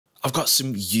I've got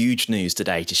some huge news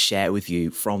today to share with you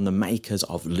from the makers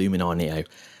of Luminar Neo,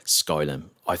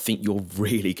 Skylum. I think you're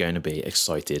really going to be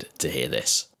excited to hear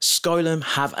this. Skylum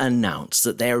have announced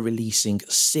that they are releasing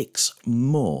 6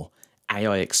 more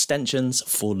AI extensions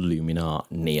for Luminar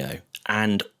Neo.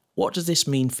 And what does this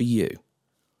mean for you?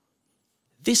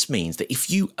 This means that if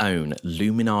you own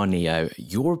Luminar Neo,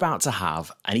 you're about to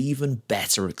have an even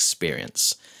better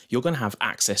experience. You're going to have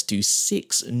access to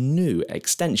 6 new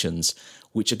extensions,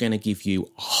 which are going to give you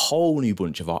a whole new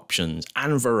bunch of options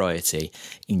and variety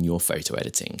in your photo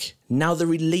editing. Now, the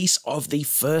release of the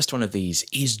first one of these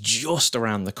is just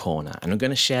around the corner, and I'm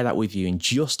going to share that with you in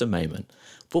just a moment.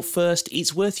 But first,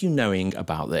 it's worth you knowing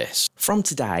about this. From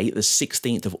today, the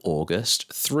 16th of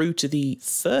August, through to the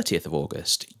 30th of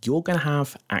August, you're going to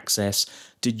have access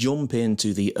to jump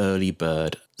into the early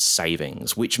bird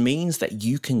savings, which means that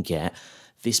you can get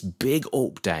this big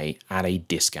update at a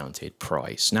discounted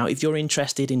price. Now, if you're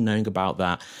interested in knowing about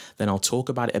that, then I'll talk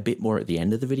about it a bit more at the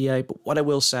end of the video. But what I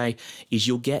will say is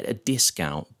you'll get a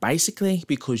discount basically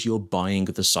because you're buying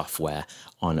the software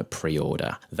on a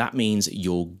pre-order. That means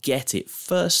you'll get it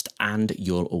first and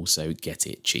you'll also get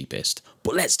it cheapest.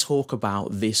 But let's talk about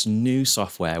this new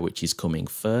software which is coming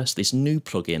first, this new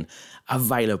plugin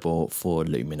available for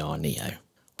Luminar Neo.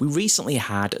 We recently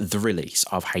had the release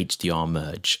of HDR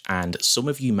Merge, and some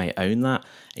of you may own that.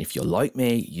 If you're like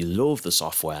me, you love the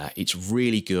software. It's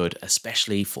really good,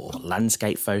 especially for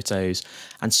landscape photos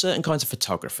and certain kinds of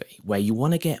photography where you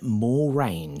want to get more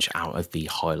range out of the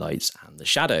highlights and the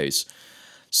shadows.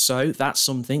 So that's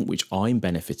something which I'm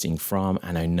benefiting from,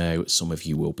 and I know some of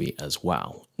you will be as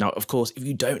well. Now, of course, if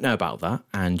you don't know about that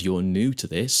and you're new to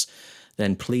this,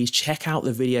 then please check out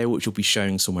the video which will be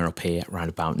showing somewhere up here around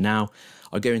about now.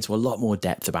 I go into a lot more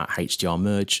depth about HDR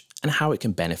Merge and how it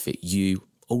can benefit you,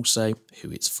 also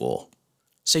who it's for.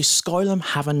 So Skylum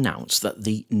have announced that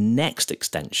the next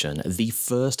extension, the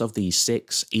first of these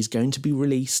 6, is going to be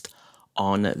released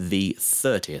on the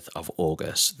 30th of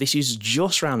August. This is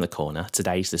just around the corner.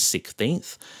 Today's the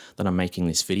 16th that I'm making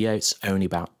this video. It's only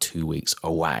about 2 weeks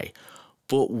away.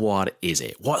 But what is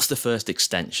it? What's the first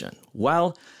extension?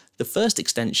 Well, the first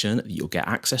extension that you'll get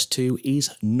access to is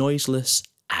Noiseless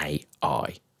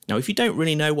AI. Now, if you don't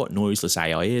really know what Noiseless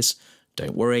AI is,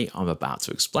 don't worry, I'm about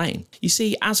to explain. You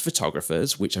see, as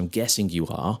photographers, which I'm guessing you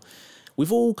are,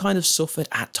 we've all kind of suffered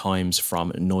at times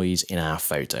from noise in our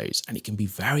photos, and it can be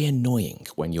very annoying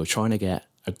when you're trying to get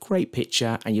a great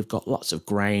picture and you've got lots of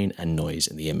grain and noise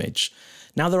in the image.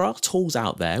 Now, there are tools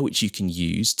out there which you can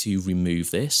use to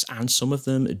remove this, and some of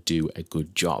them do a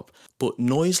good job. But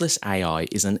Noiseless AI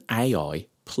is an AI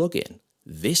plugin.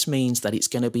 This means that it's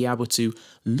going to be able to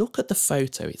look at the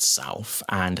photo itself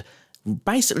and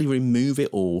basically remove it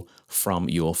all from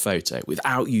your photo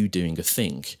without you doing a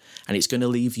thing. And it's going to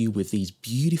leave you with these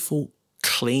beautiful,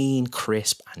 clean,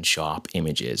 crisp and sharp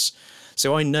images.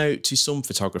 So I know to some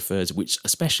photographers, which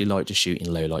especially like to shoot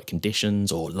in low light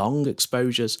conditions or long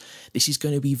exposures, this is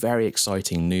going to be very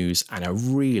exciting news and a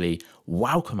really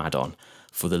welcome add-on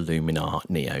for the Luminar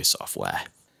Neo software.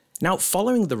 Now,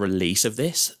 following the release of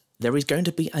this, there is going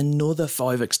to be another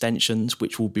 5 extensions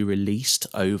which will be released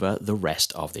over the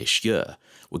rest of this year.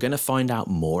 We're going to find out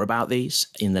more about these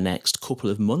in the next couple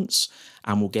of months,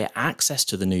 and we'll get access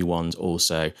to the new ones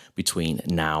also between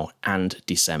now and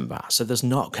December. So there's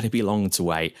not going to be long to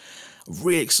wait.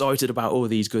 Really excited about all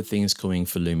these good things coming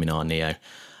for Luminar Neo.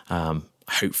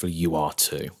 Hopefully you are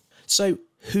too. So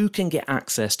who can get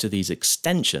access to these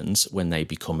extensions when they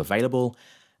become available?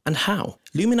 And how?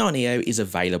 Luminar Neo is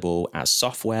available as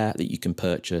software that you can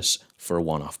purchase for a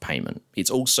one-off payment. It's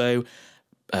also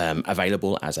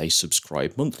available as a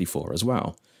subscribe monthly for as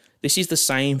well. This is the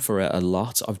same for a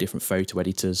lot of different photo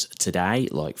editors today,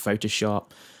 like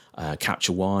Photoshop,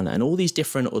 Capture One, and all these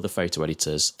different other photo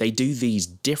editors. They do these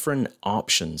different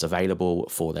options available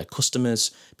for their customers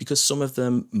because some of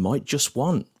them might just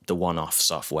want the one-off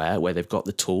software where they've got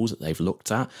the tools that they've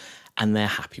looked at and they're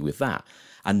happy with that.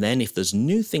 And then if there's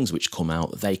new things which come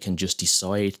out, they can just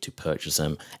decide to purchase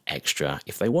them extra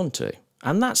if they want to.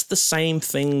 And that's the same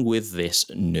thing with this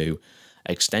new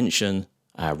extension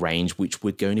range, which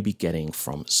we're going to be getting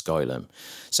from Skylum.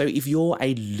 So if you're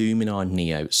a Luminar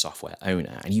Neo software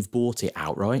owner and you've bought it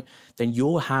outright, then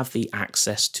you'll have the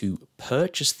access to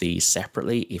purchase these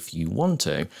separately if you want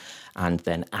to, and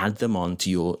then add them on to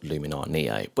your Luminar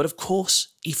Neo. But of course,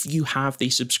 if you have the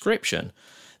subscription,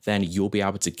 then you'll be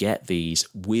able to get these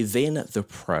within the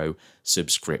Pro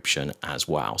subscription as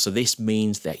well. So this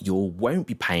means that you won't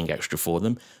be paying extra for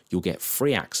them. You'll get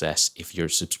free access if you're a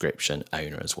subscription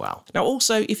owner as well. Now,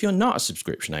 also, if you're not a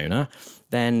subscription owner,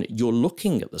 then you're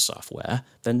looking at the software,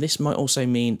 then this might also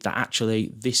mean that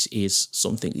actually this is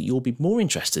something that you'll be more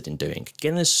interested in doing,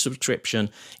 getting a subscription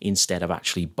instead of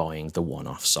actually buying the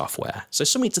one-off software. So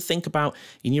something to think about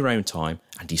in your own time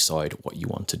and decide what you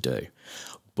want to do.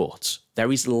 But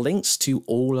there is links to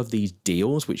all of these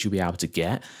deals which you'll be able to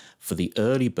get for the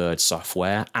early bird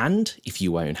software, and if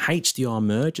you own HDR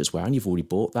Merge as well and you've already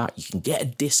bought that, you can get a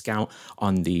discount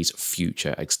on these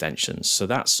future extensions. So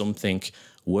that's something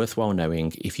worthwhile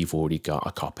knowing if you've already got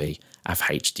a copy of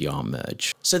HDR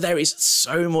Merge. So there is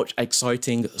so much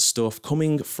exciting stuff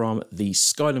coming from the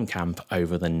Skylum camp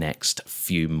over the next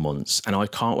few months, and I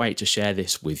can't wait to share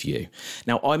this with you.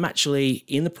 Now, I'm actually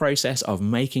in the process of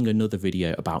making another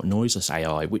video about noiseless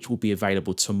AI, which will be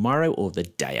available tomorrow or the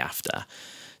day after.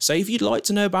 So if you'd like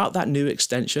to know about that new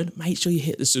extension, make sure you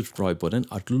hit the subscribe button.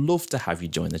 I'd love to have you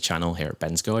join the channel here at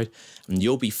Ben's Guide, and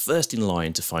you'll be first in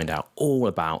line to find out all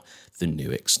about the new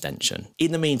extension.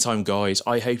 In the meantime, guys,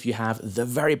 I hope you have the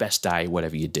very best day,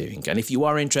 whatever you're doing. And if you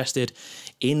are interested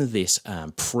in this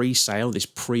pre-sale, this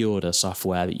pre-order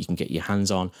software that you can get your hands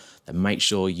on, then make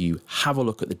sure you have a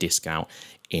look at the discount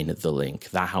in the link.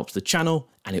 That helps the channel,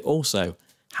 and it also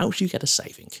helps you get a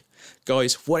saving.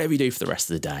 Guys, whatever you do for the rest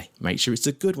of the day, make sure it's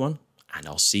a good one, and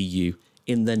I'll see you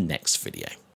in the next video.